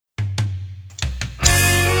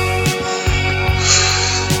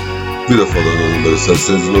Vida Fodona número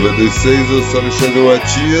 796, eu sou Alexandre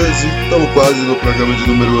Matias e estamos quase no programa de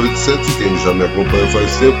número 800. E quem já me acompanha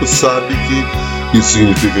faz tempo sabe que isso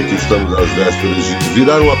significa que estamos às vésperas de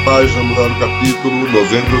virar uma página, mudar um capítulo.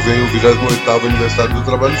 Novembro vem o 28º aniversário do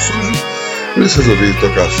Trabalho Sujo. Por isso resolvi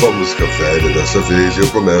tocar só música velha dessa vez e eu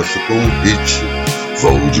começo com o Ritchie,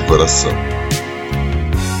 Voo de Coração.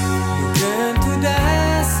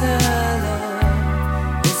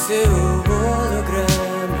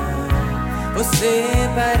 Você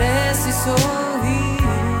parece sorrir.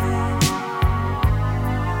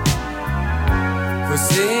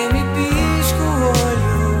 Você me pisca o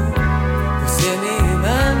olho. Você me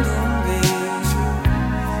manda um beijo.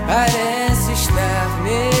 Parece estar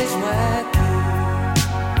mesmo aqui.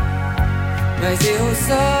 Mas eu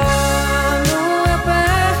só no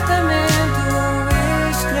apartamento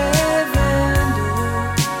escrevendo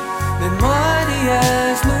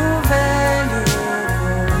memórias no velho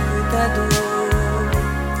computador.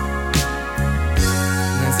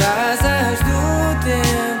 Asas do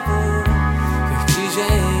tempo,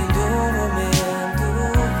 vertigem do momento,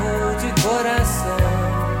 voo de coração,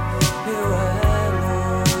 meu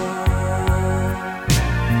amor.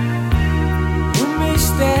 Um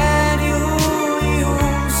mistério e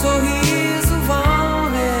um sorriso vão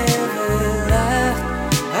revelar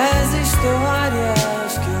as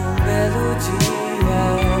histórias que um belo dia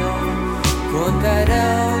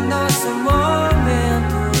contarão nosso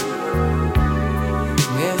momento.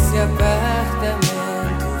 Nesse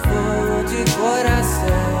apartamento, voo de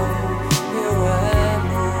coração, meu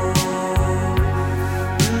amor.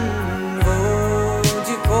 Voo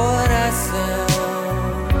de coração.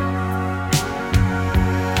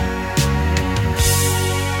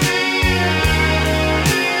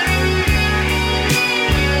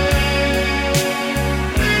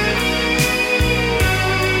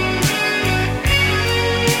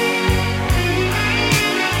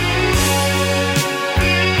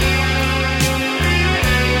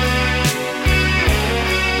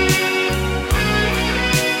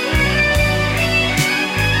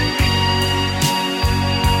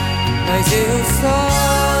 Mas eu só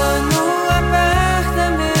no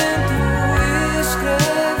apartamento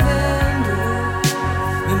escrevendo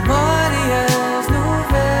memórias no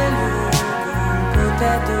velho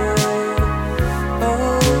computador.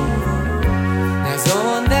 Nas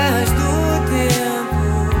ondas do tempo,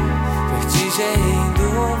 vertigem do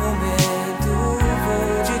momento,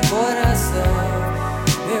 voo de coração,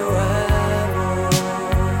 meu amor.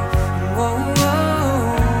 Voo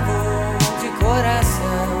de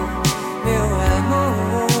coração, meu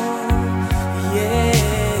amor,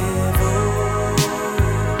 yeah, vou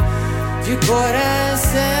de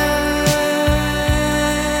coração,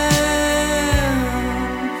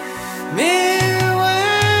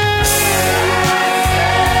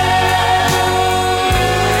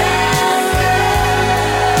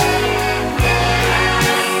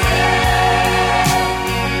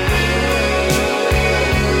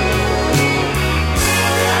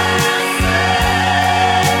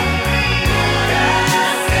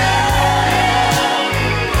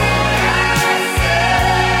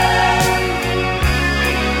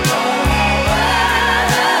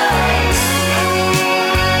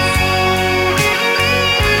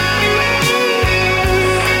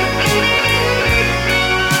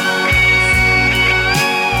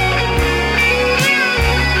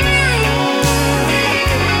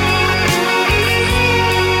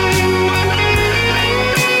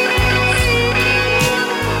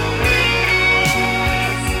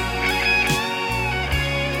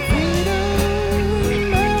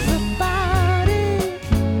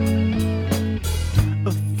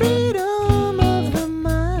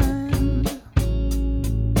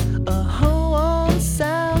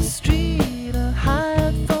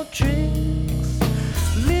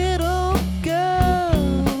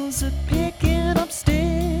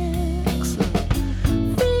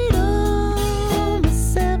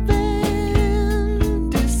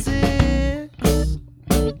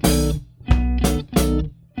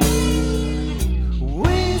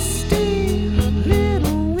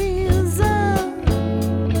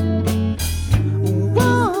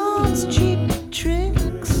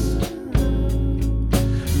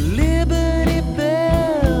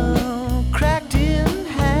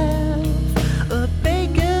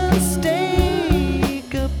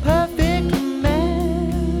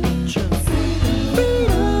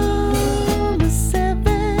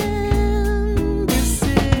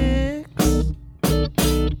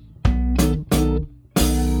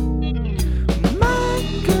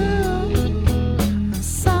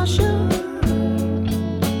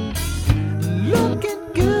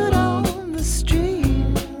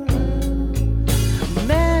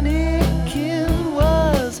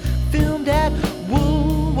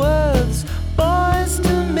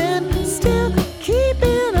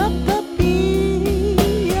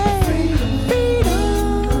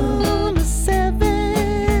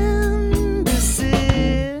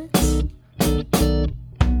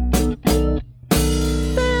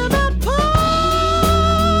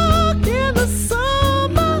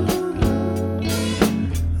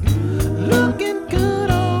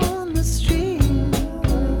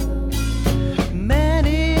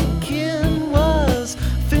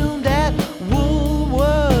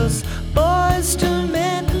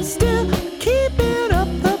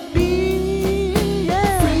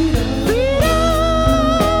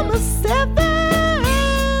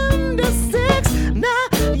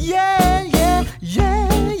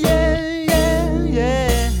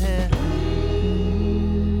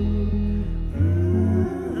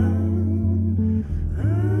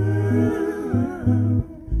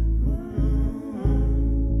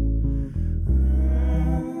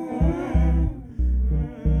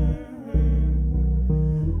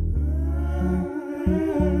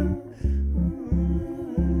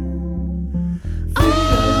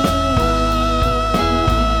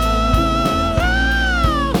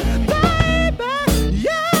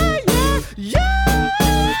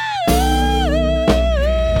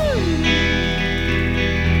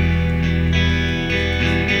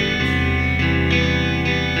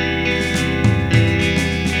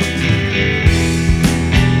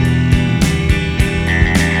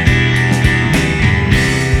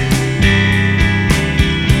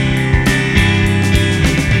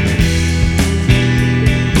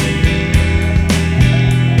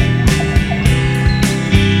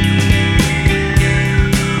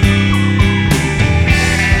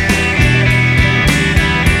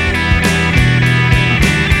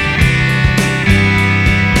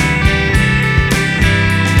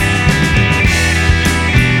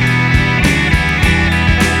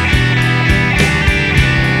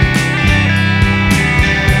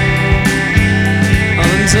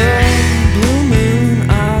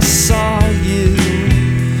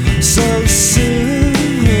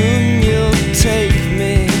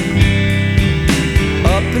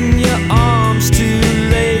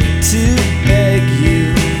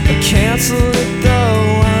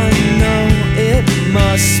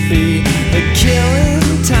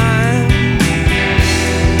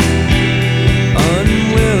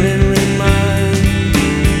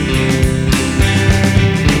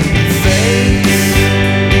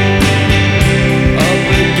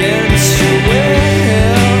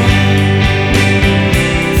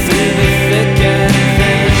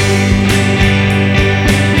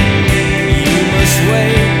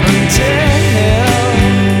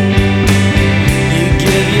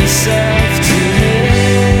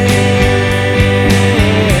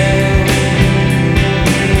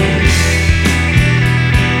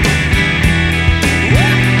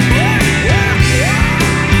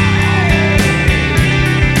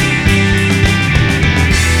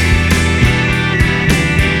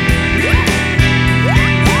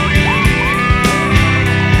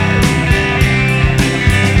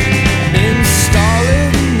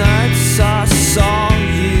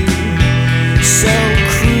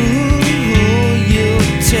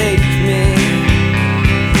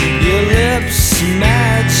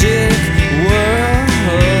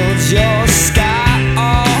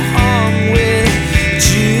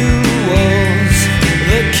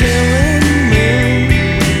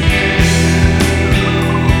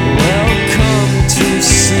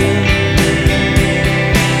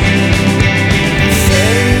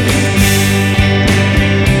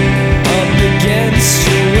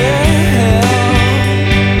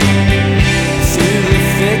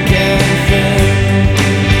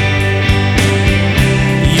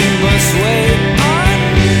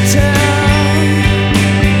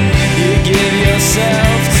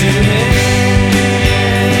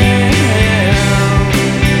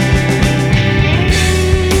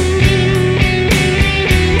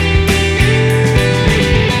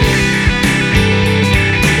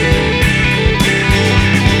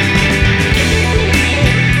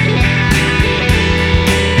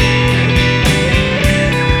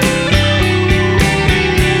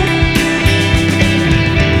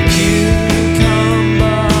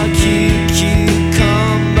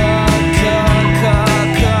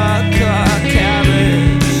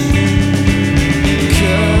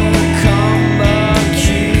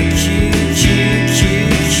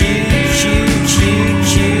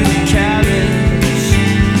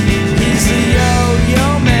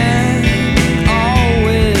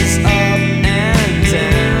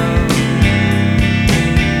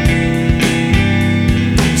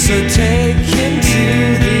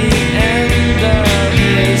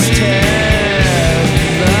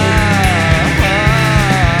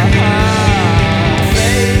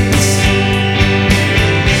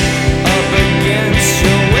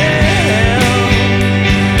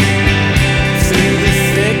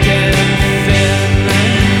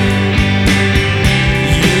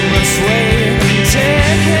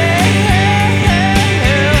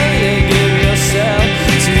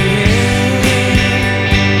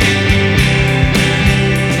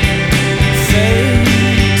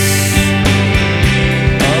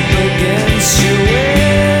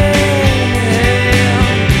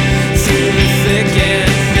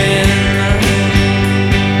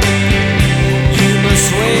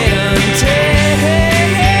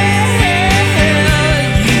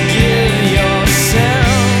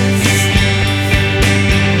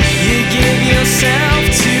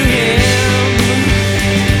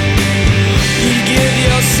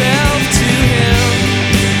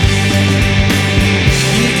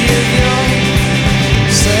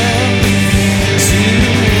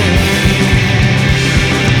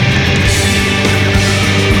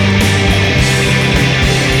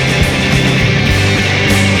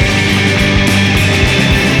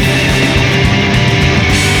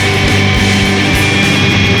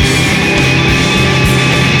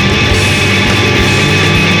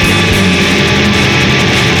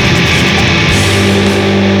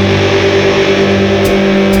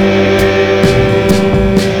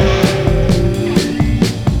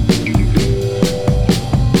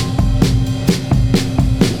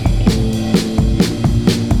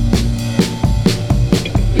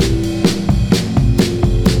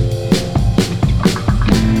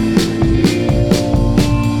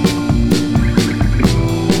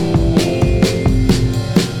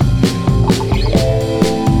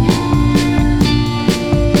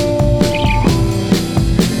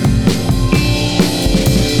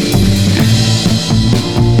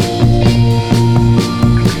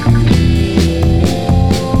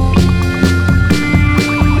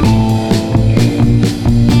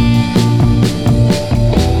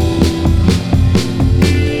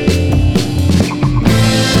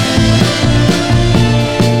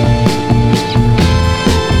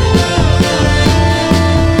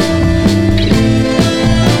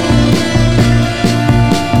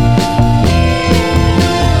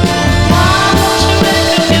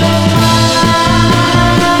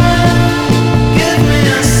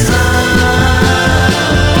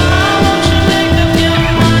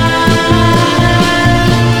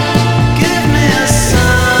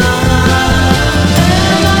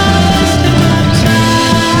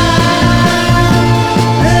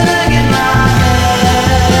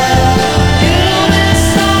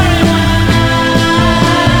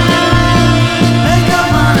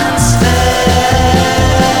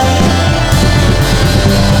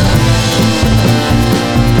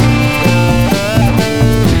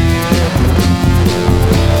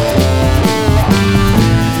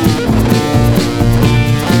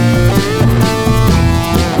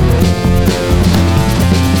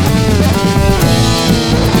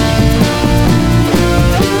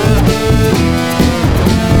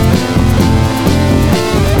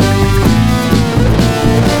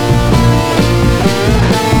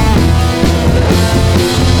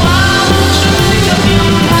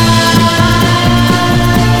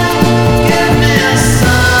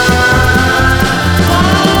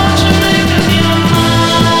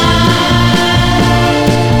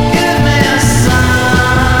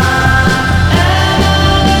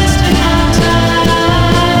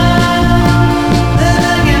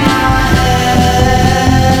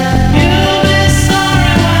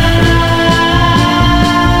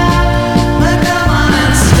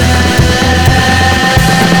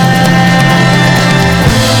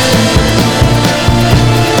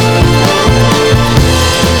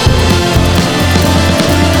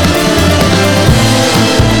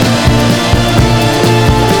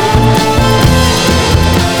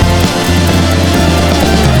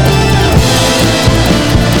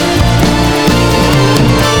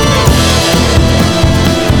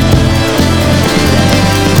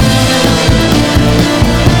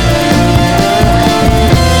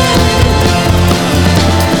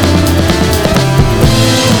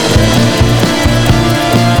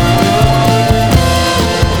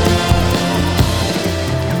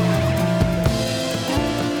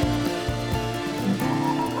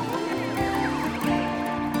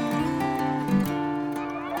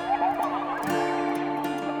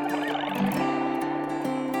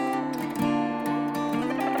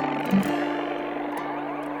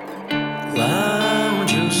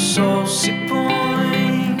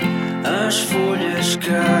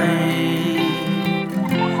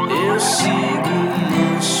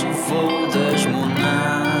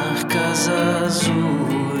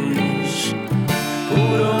 azuis,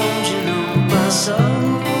 por onde não passa a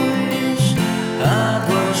luz,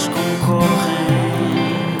 águas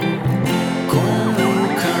concorrem com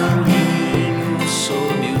o caminho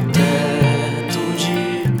sob o teto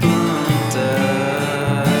de plantas.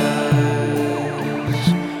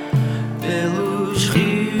 Pelos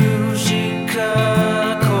rios de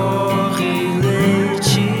cá corre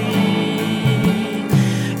leite,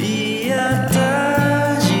 e à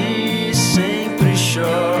tarde sempre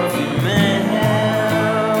chove mel,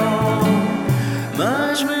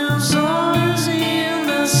 mas meus olhos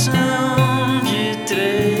ainda são de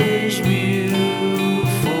 3.000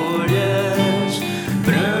 folhas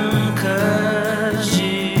brancas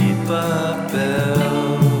de papel.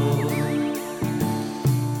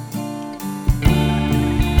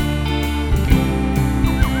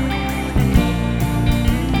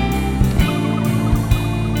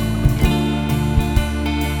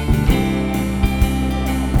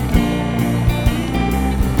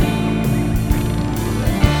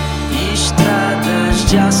 Estradas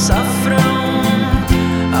de açafrão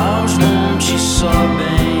aos montes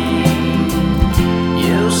sobem, e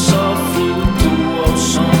eu só flutuo ao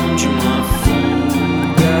som de uma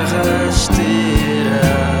fuga rasteira.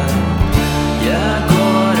 E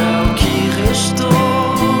agora o que restou?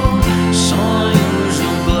 Sonhos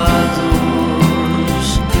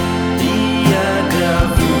nublados e a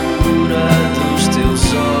gravura dos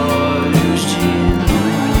teus olhos de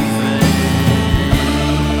nuvem.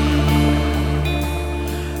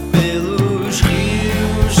 Pelos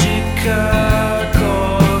rios de cá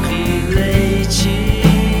corre leite,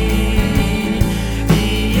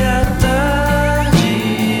 e à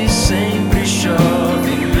tarde sempre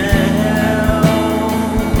chove mel,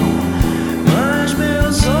 mas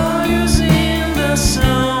meus olhos ainda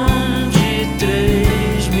são de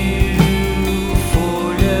 3.000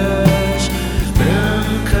 folhas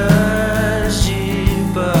brancas de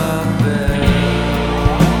papel.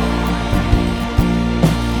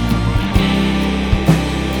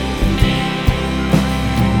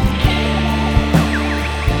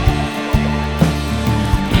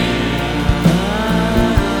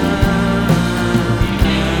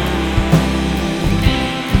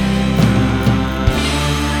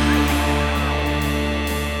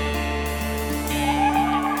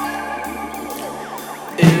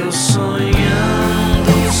 Eu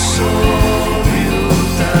sonhando sobre o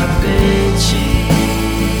tapete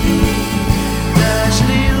das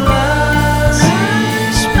lilazes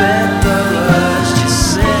pétalas de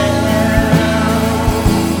céu,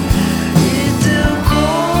 e teu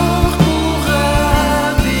corpo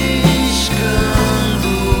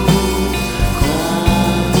rabiscando com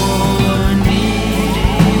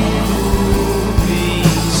onírico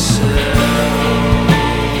pincel.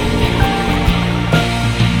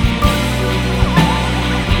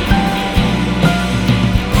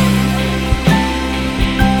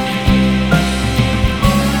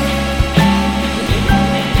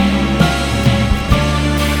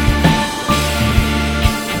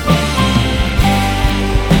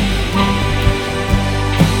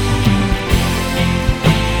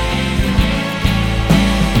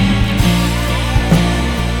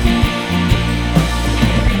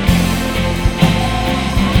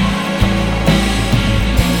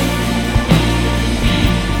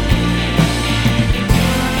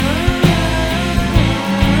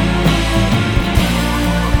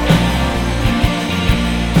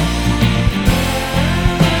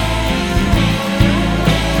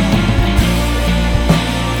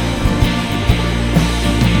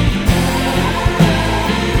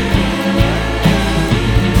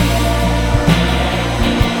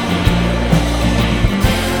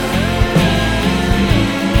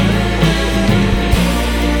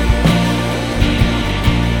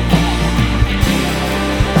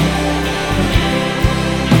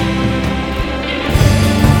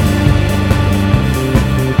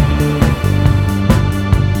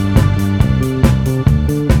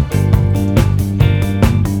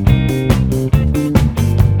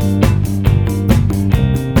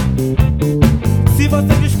 Se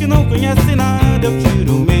você diz que não conhece nada, eu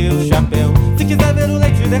tiro meu chapéu. Se quiser ver o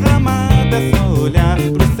leite derramado, é só olhar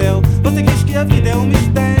pro céu. Você diz que a vida é um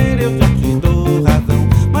mistério, eu já te dou razão.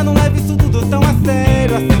 Mas não leve isso tudo tão a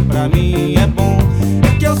sério, assim pra mim é bom. É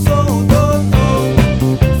que eu sou o doutor,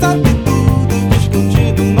 sabe tudo,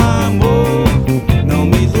 discutindo no amor. Não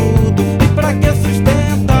me iludo, e pra que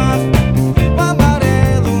sustentar o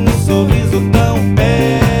amarelo no sorriso tão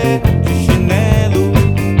pé de chinelo?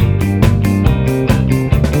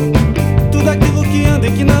 Tudo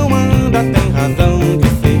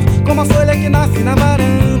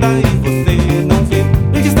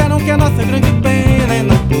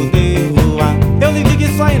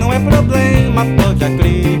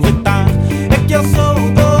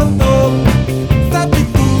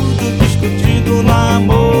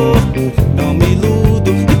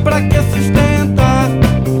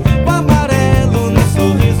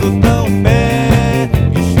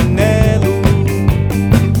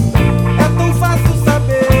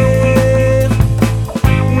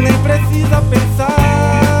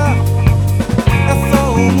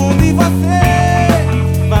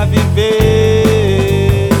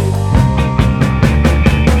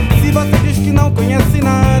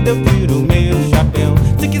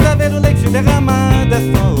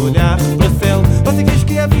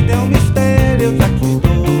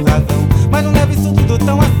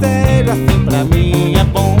pra mim é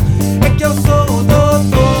bom. É que eu sou o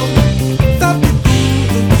doutor, sabe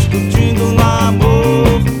tudo, discutindo no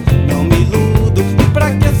amor. Não me iludo, e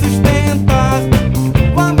pra que sustentar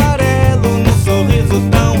o amarelo num sorriso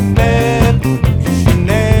tão perto de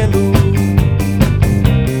chinelo?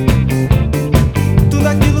 Tudo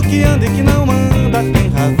aquilo que anda e que não anda tem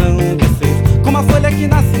razão de ser, como a folha que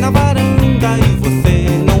nasce na varanda e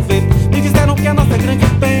você não vê. Me disseram que a nossa grande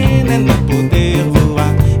pena é não poder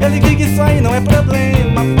voar. Eu lhe digo, isso aí não é problema.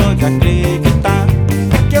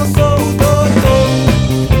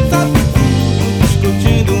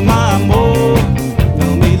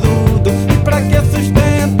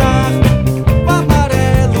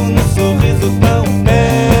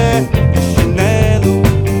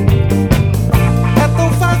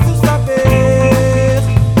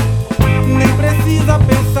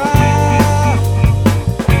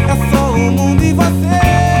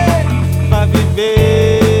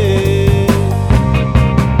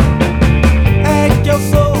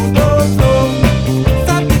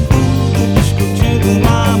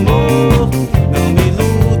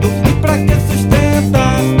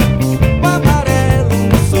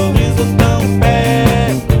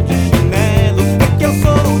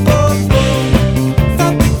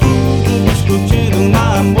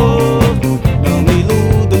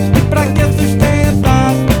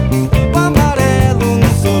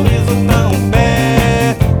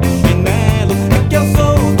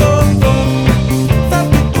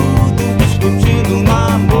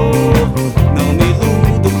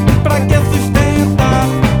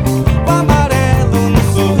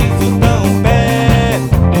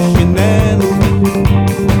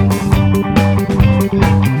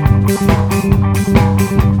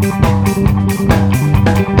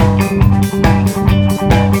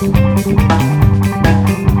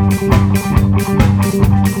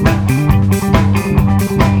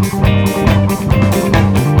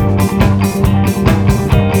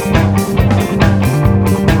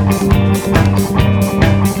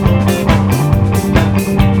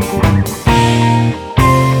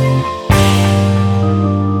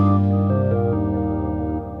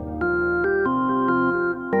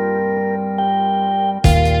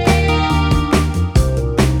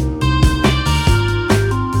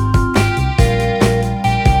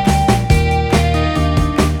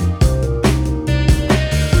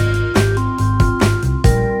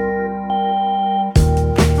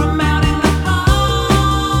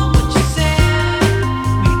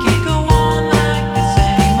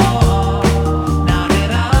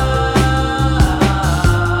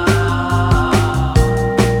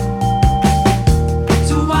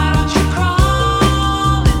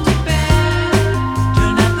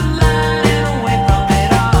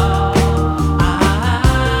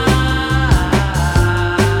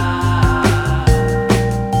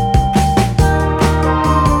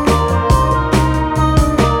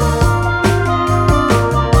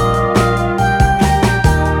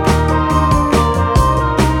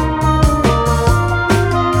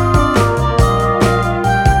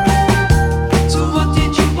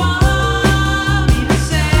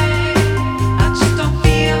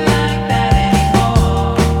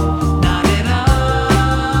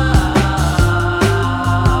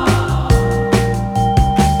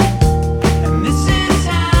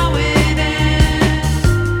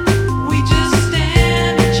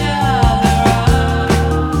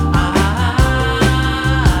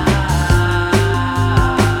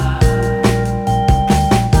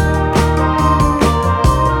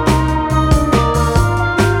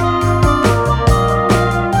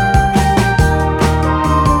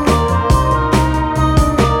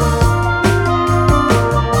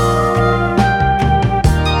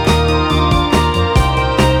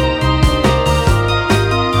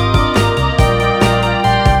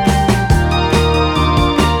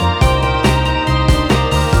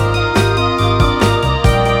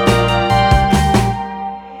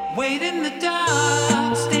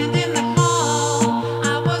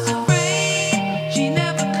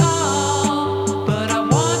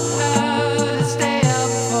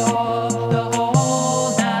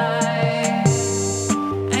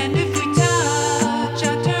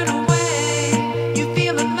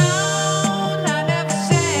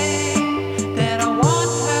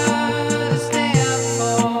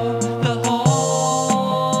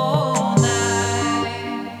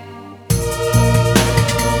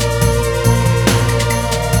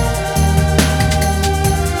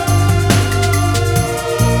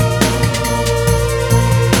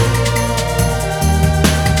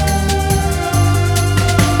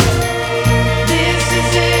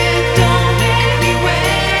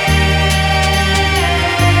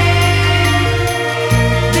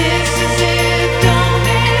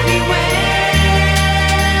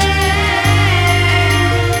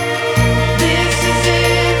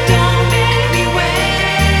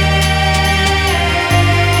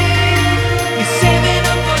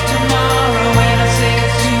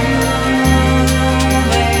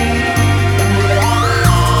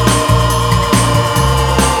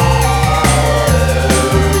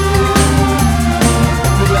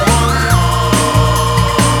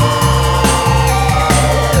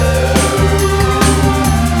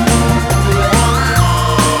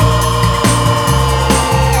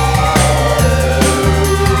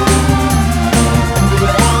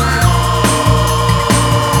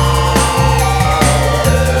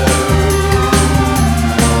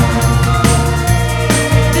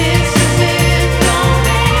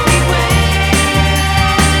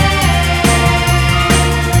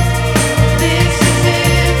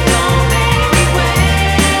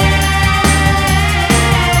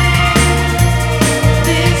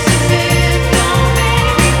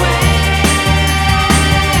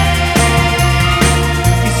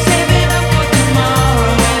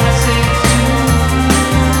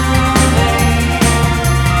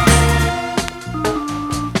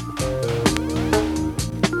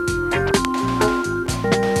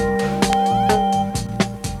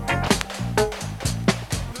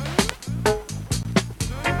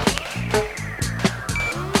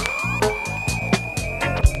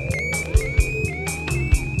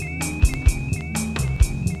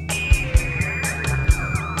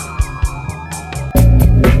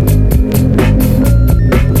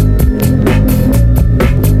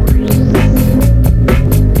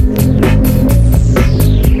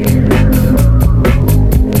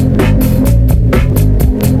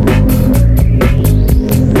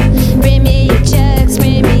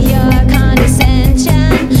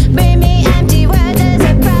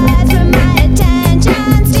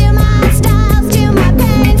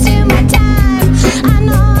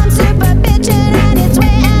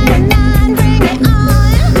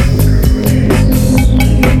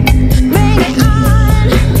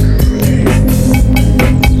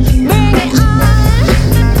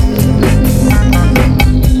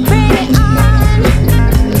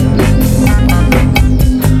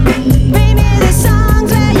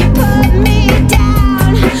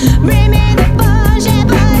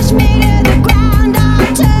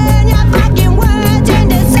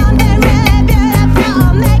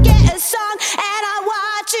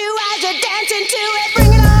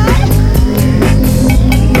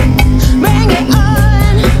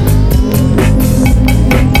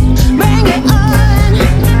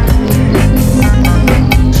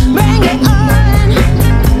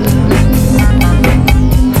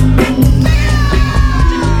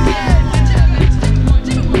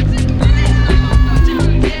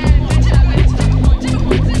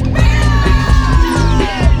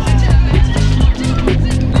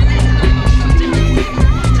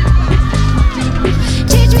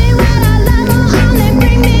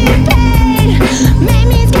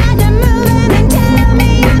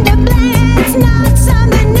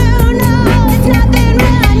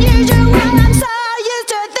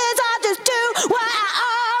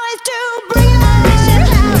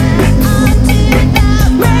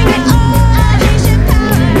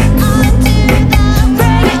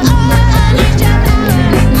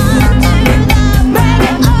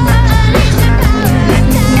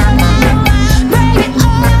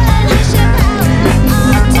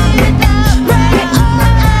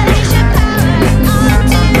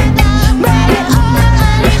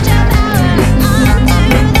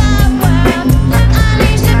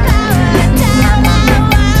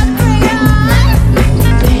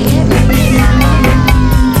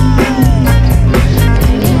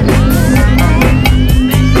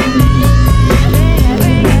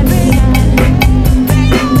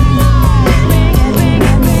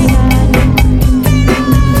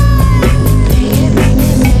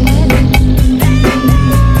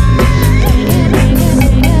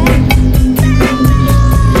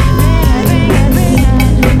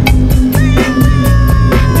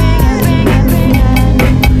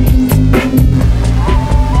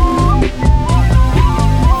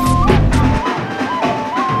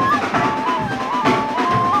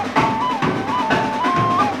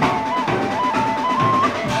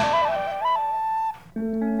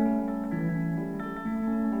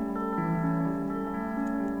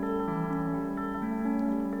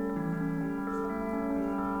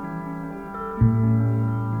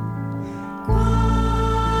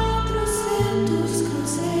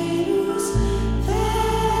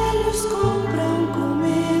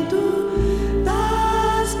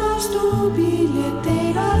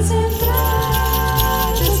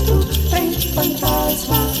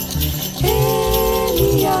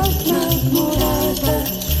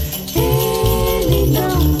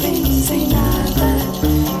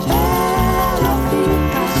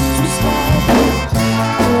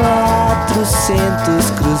 400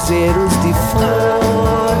 cruzeiros de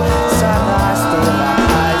força arrastam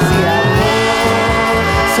paz e amor.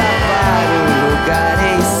 Sampaio, lugar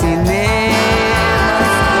em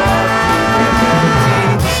cinemas, golpe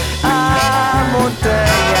rebelde. A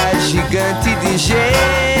montanha gigante de generais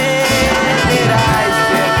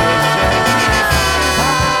verdejantes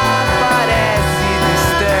aparece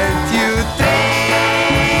distante. O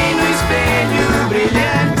trem no espelho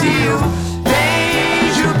brilhante. O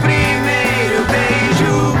beijo, primeiro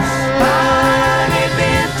beijo,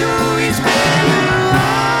 arrebenta o espelho.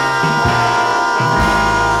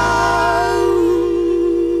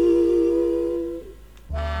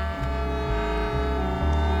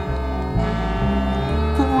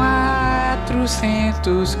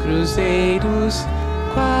 400 cruzeiros,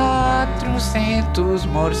 400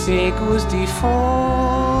 morcegos de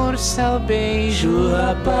força, o beijo,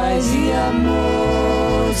 a paz e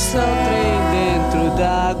amor. Só trem dentro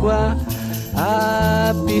d'água,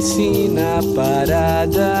 a piscina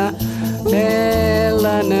parada.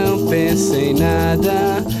 Ela não pensa em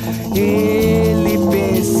nada, ele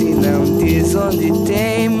pensa e não diz. Onde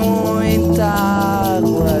tem muita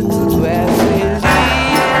água, tudo é feliz.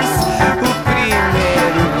 O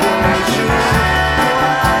primeiro beijo,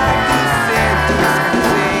 400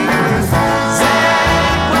 cruzeiros,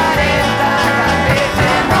 140 gaveta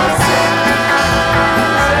emoção.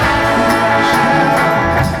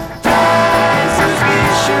 Traz os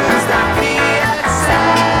bichos da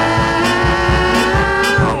criação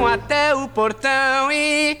até o portão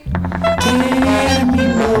e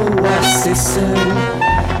terminou a sessão.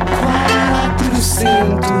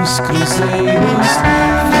 400 cruzeiros,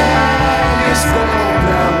 velhos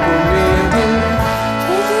compram comendo.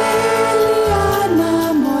 Ele a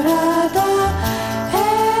namorada,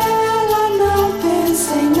 ela não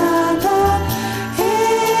pensa em nada.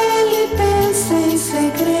 Ele pensa em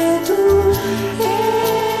segredo,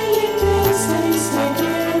 ele pensa em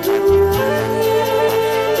segredo, ele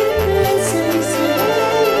pensa em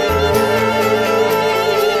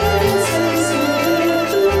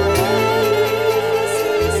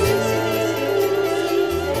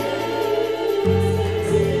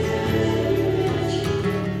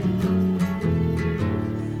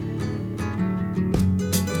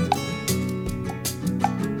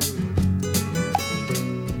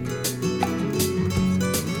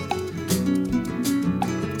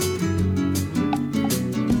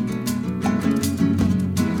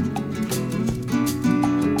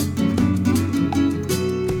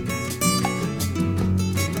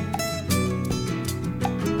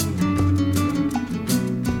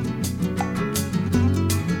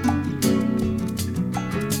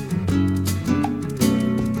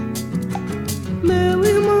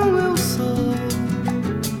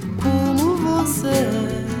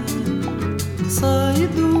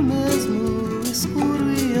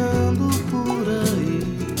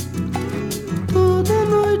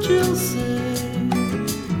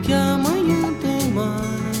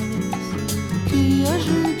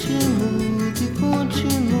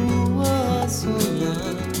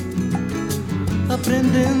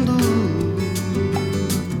aprendendo.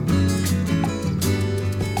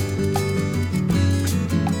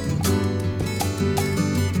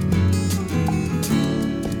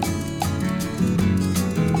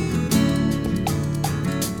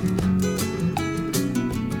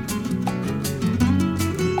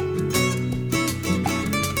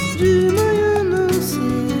 De manhã não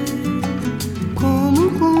sei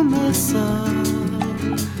como começar,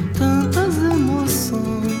 tantas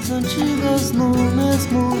emoções antigas no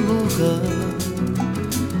mesmo lugar.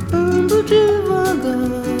 Ando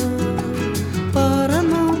devagar para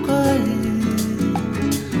não cair,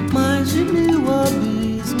 mais de 1000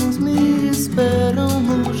 abismos me esperam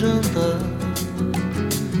no jantar,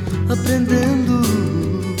 aprendendo.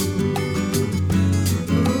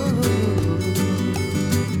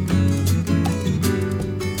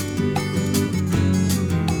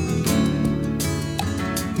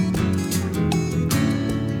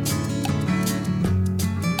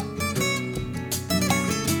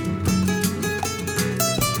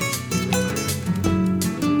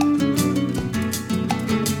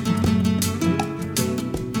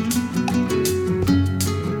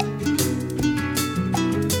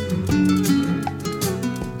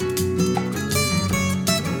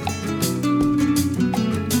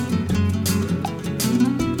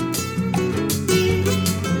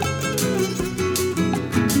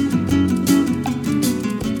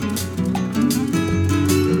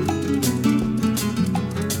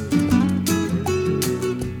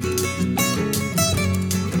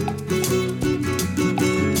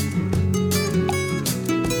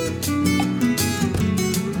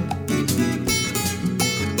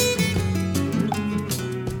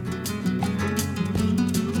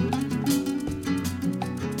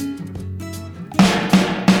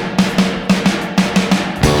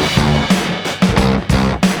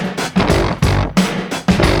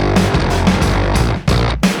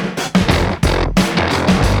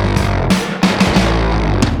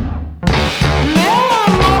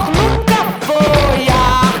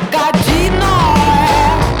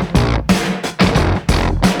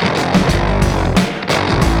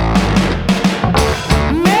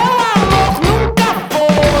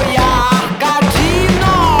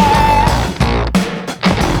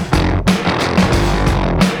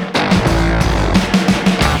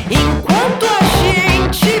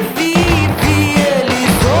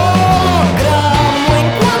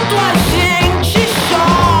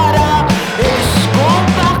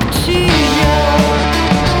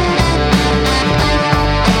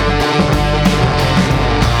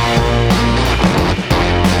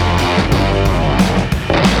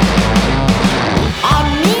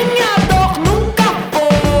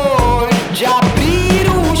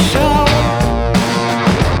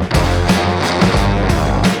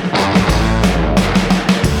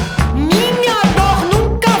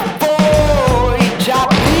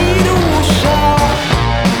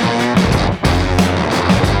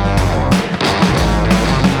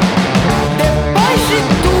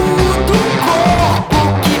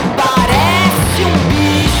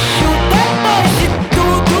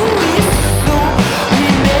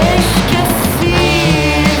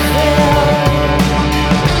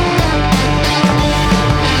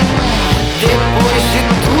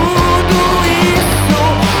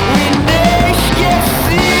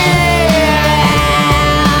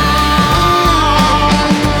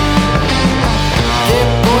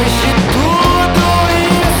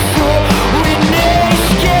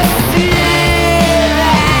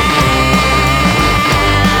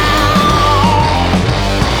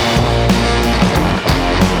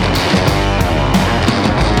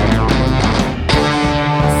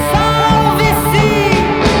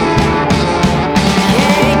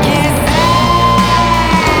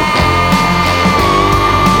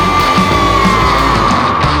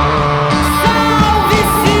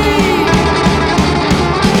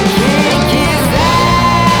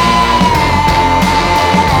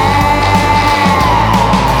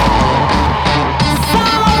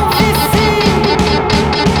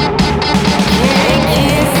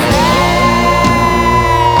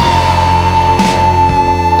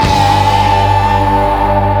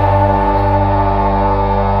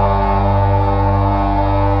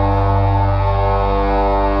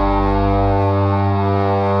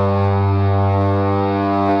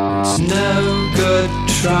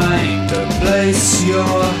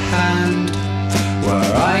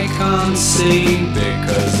 see,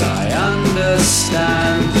 because I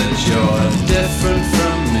understand that you're different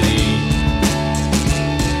from me.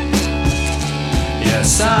 Yes,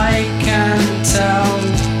 I can tell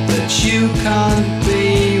that you can't be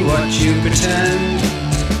what you pretend.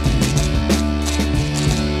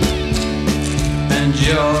 And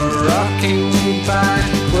you're rocking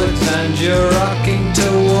backwards and you're rocking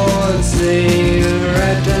towards the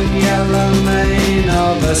red and yellow mane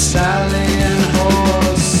of a stallion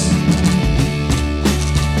horse.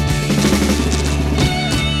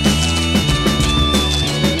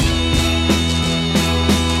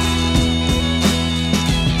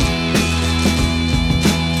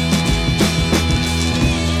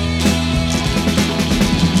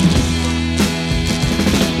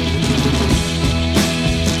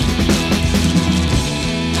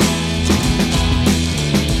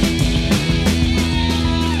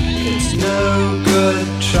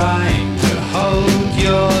 Trying to hold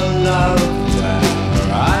your love where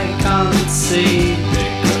I can't see,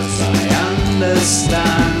 because I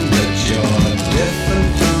understand that you're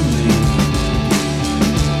different from me.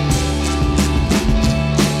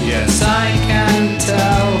 Yes, I can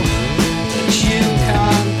tell that you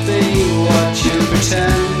can't be what you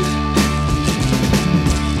pretend.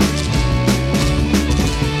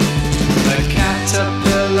 The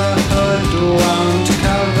caterpillar hood won't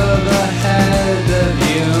cover the head of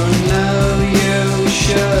you.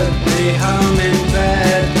 Should be home in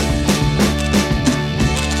bed.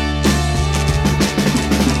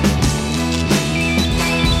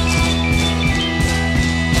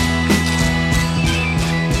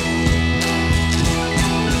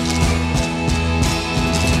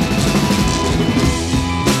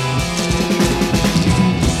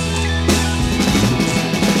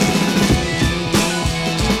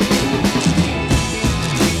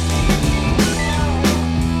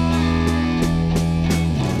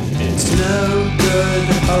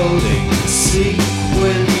 Holding a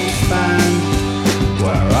sequin fan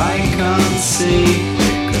where I can't see,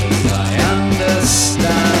 because I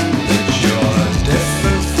understand that you're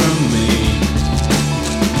different from me.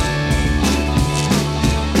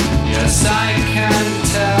 Yes, I can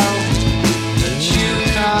tell that you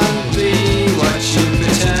can't be what you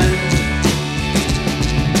pretend.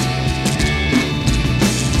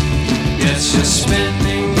 Yes, you're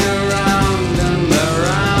spinning around and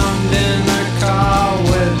around in a car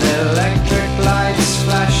with electric lights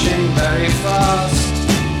flashing very fast.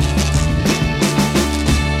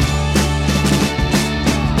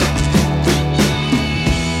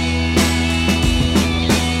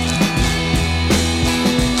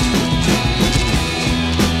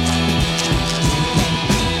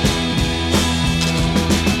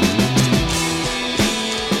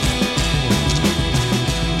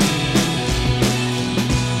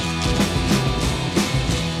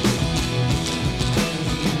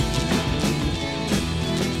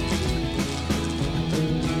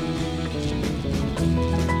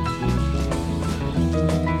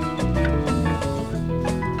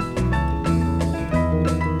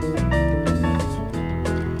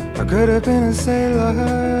 Could have been a sailor,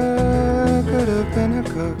 could have been a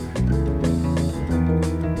cook,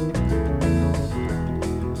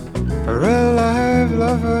 a real life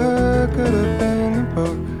lover, could have been a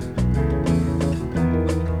book.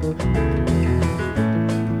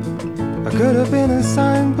 I could have been a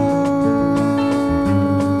signpost,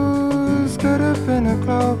 could have been a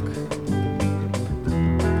cloak,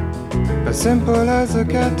 as simple as a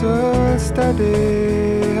kettle,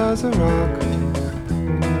 steady as a rock.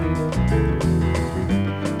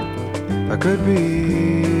 I could be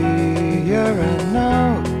here and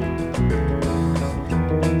now.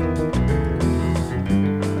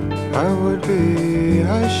 I would be,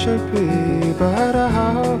 I should be, but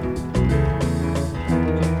how?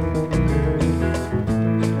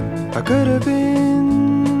 I could have been,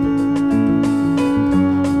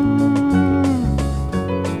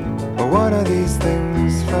 but one of these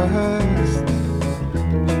things first.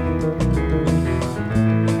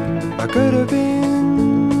 I could have been,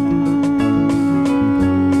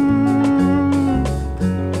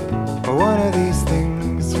 one of these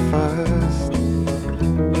things first.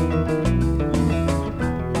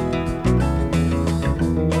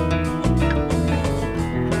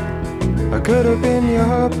 I could have been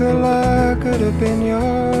your pillar, could have been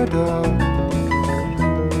your door.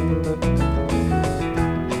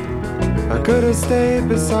 I could have stayed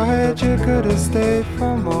beside you, could have stayed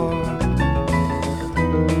for more.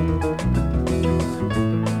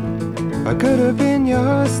 I could have been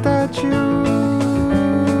your statue,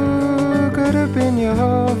 could have been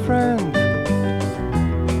your friend.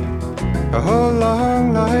 A whole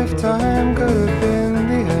long lifetime could have been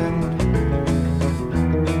the end.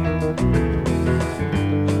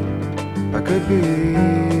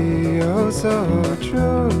 be oh so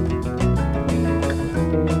true.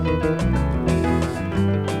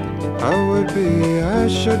 I would be, I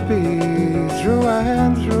should be through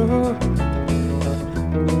and through.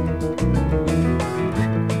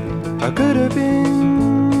 I could have been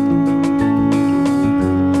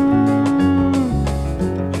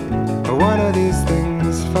one of these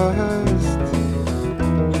things first.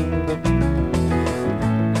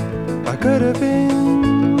 I could have been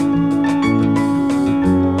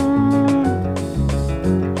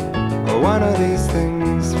one of these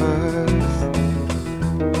things first.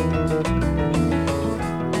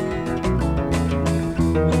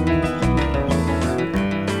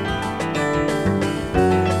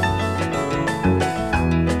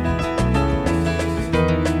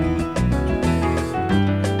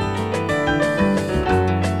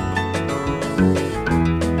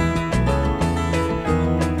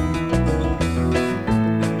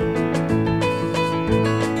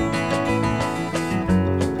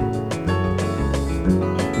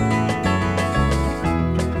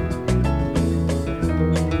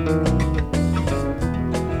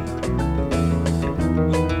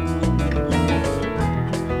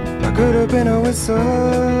 Could have been a whistle,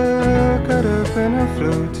 could have been a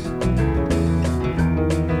flute,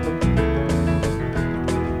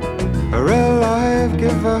 a real life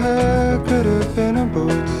giver, could have been a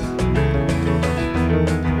boot.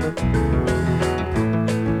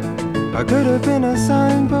 I could have been a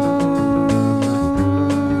signpost,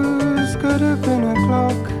 could have been a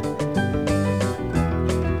clock,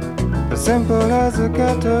 as simple as a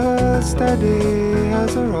gutter, steady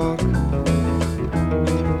as a rock.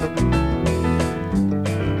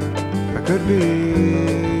 Could be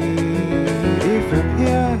even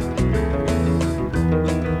here.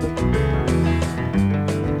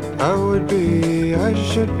 I would be, I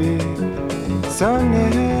should be so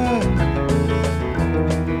near.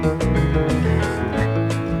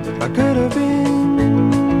 I could have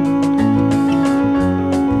been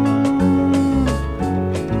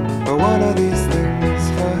one of these things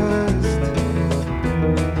first.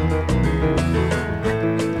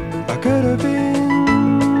 I could have been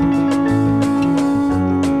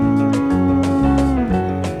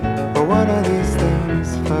one of these things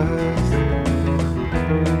first.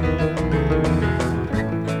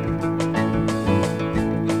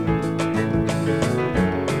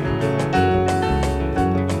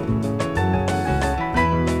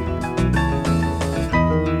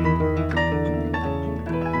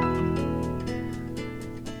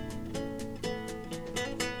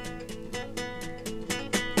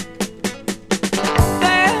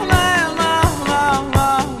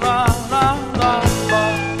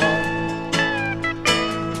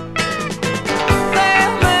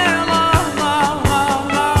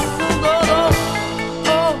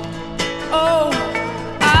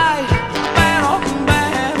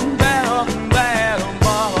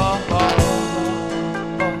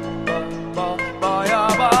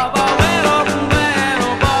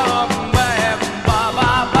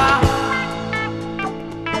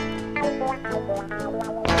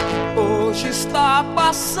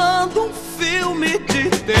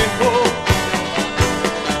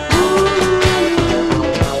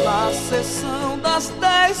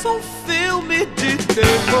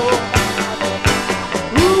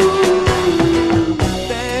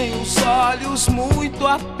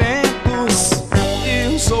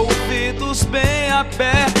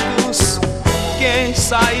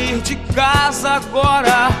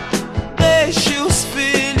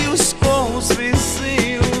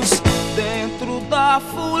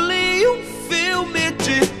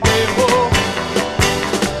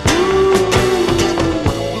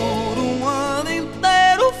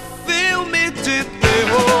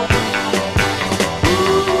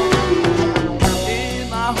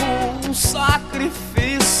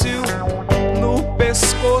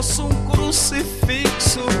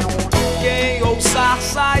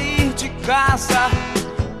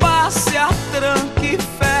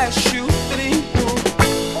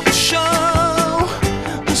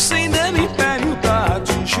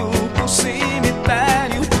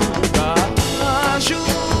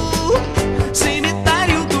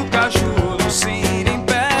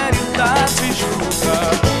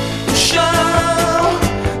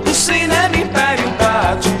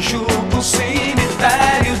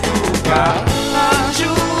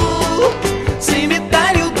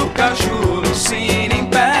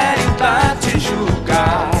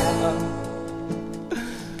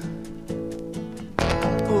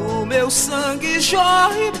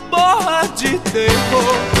 Jorre borra de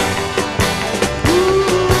terror.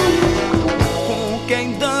 Com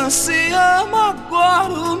quem dança e ama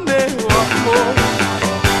agora o meu amor.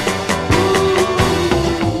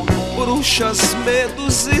 Bruxas,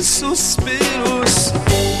 medos e suspiros,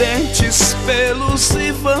 dentes, pelos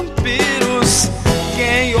e vampiros.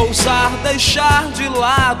 Quem ousar deixar de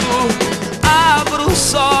lado, abra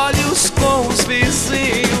os olhos com os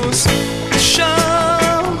vizinhos.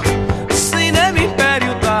 Chão, cinema,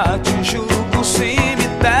 império da Tijuca,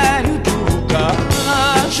 cemitério do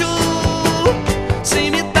Caju.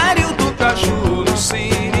 Cemitério do Caju, no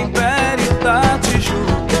cine império da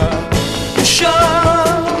Tijuca.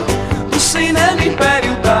 Chão, do cinema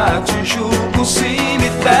império da Tijuca,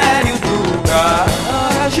 cemitério do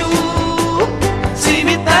Caju.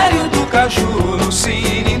 Cemitério do Caju, no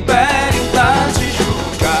cine império da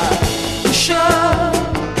Tijuca. No chão,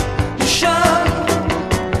 no chão,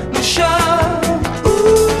 no chão,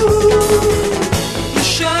 no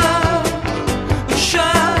chão, no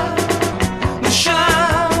chão, no chão,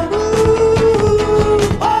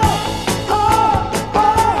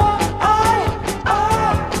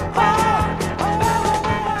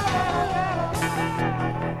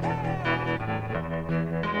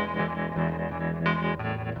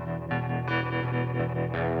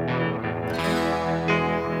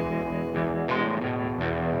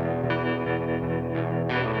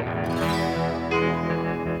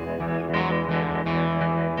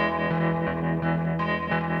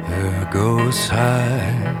 There goes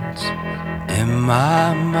signs in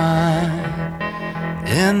my mind,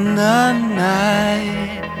 in the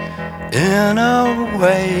night, in a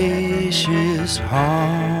way she's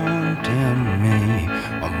haunting me.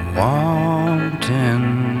 I'm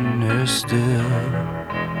wanting her still.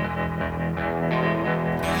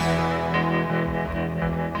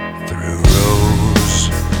 Through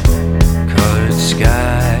rose-colored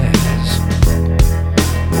skies,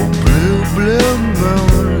 oh blue, blue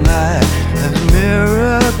moonlight, there's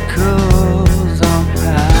miracles on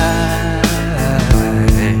high.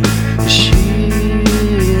 She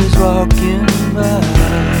is walking by.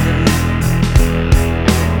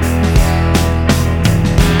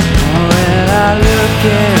 When I look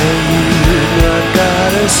at you, I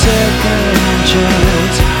got a second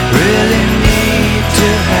chance. Really need to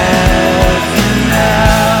have you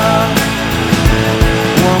now.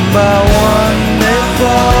 One by one they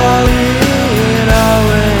fall, it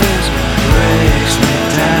always breaks me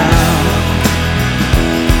down.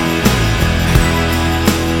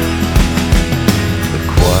 The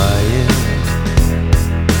quiet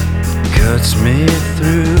cuts me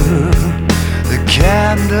through. The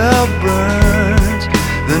candle burns,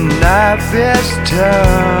 the knife is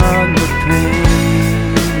turned. The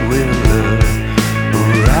pain will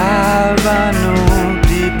arrive, I know,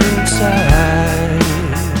 deep inside.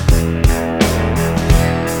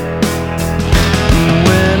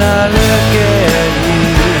 When I look at you,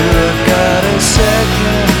 I've got a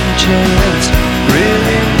second chance.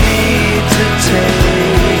 Really need to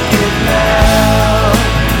take it now.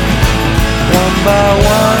 One by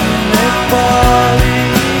one they fall,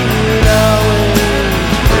 it always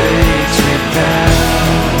breaks me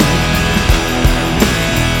down.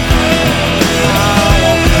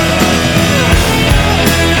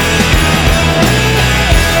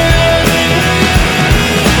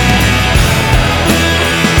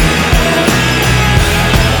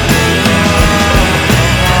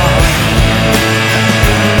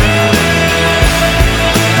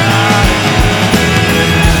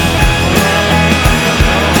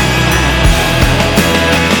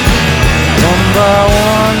 One by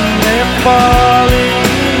one they fall,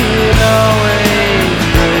 it always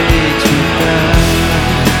breaks me down.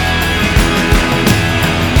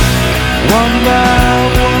 One by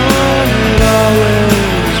one it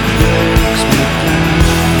always breaks me down.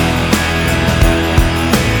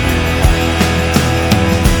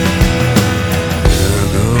 There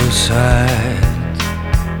goes sight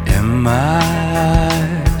in my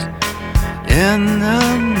eyes, in the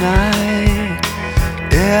night,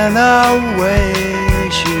 in a way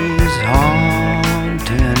she's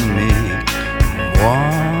haunting me,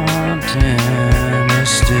 wanting her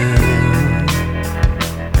still.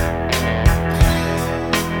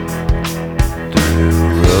 Through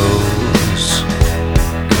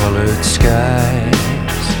rose-colored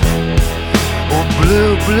skies, oh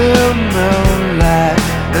blue, blue moonlight,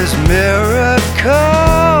 there's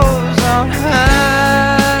miracles on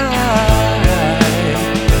high.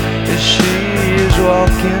 As she is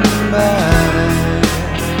walking by.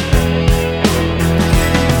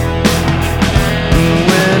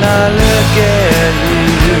 When I look at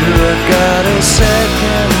you, I've got a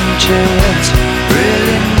second chance.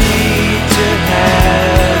 Really need to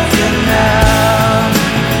have you now.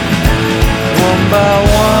 One by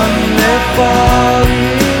one they fall,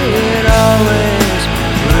 it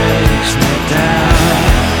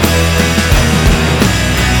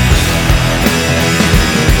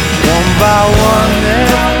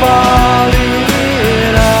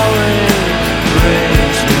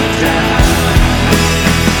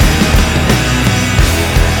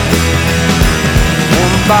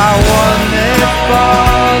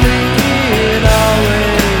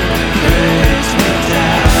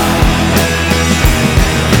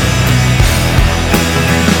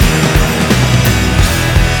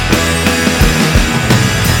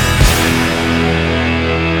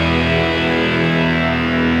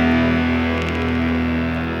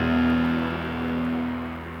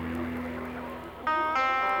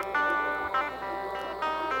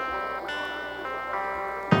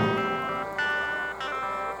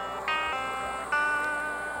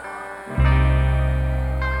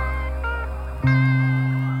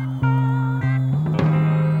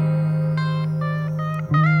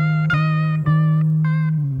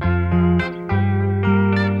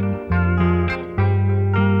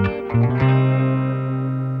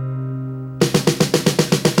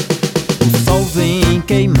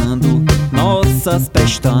nossas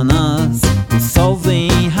pestanas, o sol vem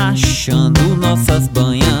rachando nossas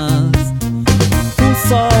banhas. O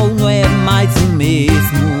sol não é mais o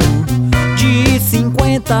mesmo de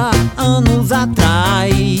 50 anos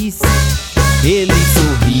atrás. Ele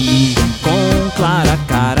sorri com clara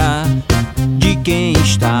cara de quem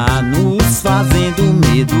está nos fazendo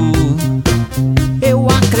medo. Eu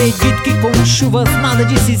acredito que com chuvas nada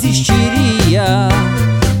disso existiria,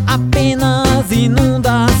 apenas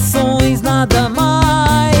inundações, nada mais.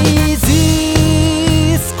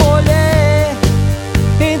 Escolher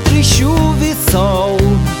entre chuva e sol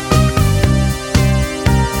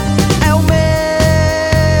é o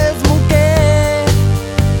mesmo que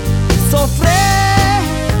sofrer,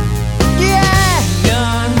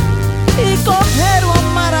 e correr uma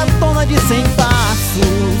maratona de 100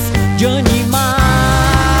 passos de animais.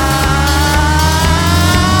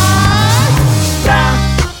 Pra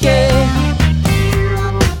quê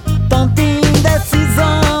tanta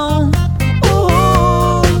indecisão?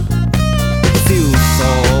 Se o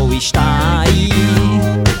sol está aí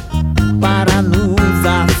para nos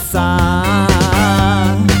assar,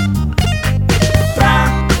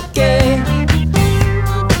 pra quê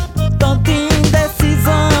tanta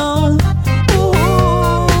indecisão?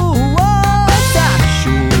 Se a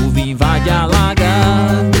chuva invade a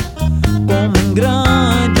laga como um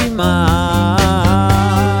grande mar.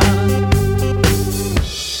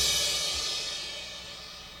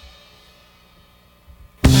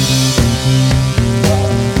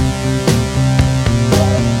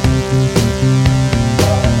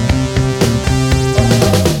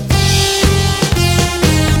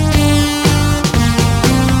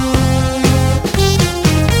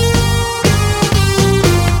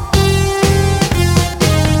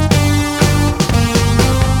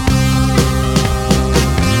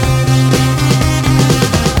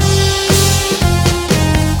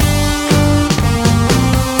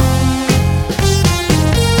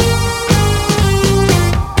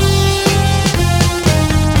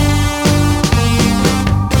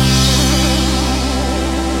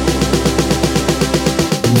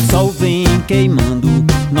 O sol vem queimando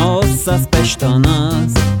nossas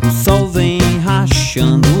pestanas, o sol vem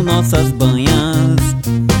rachando nossas banhas.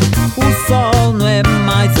 O sol não é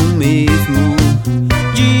mais o mesmo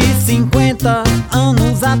de 50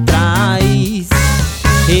 anos atrás.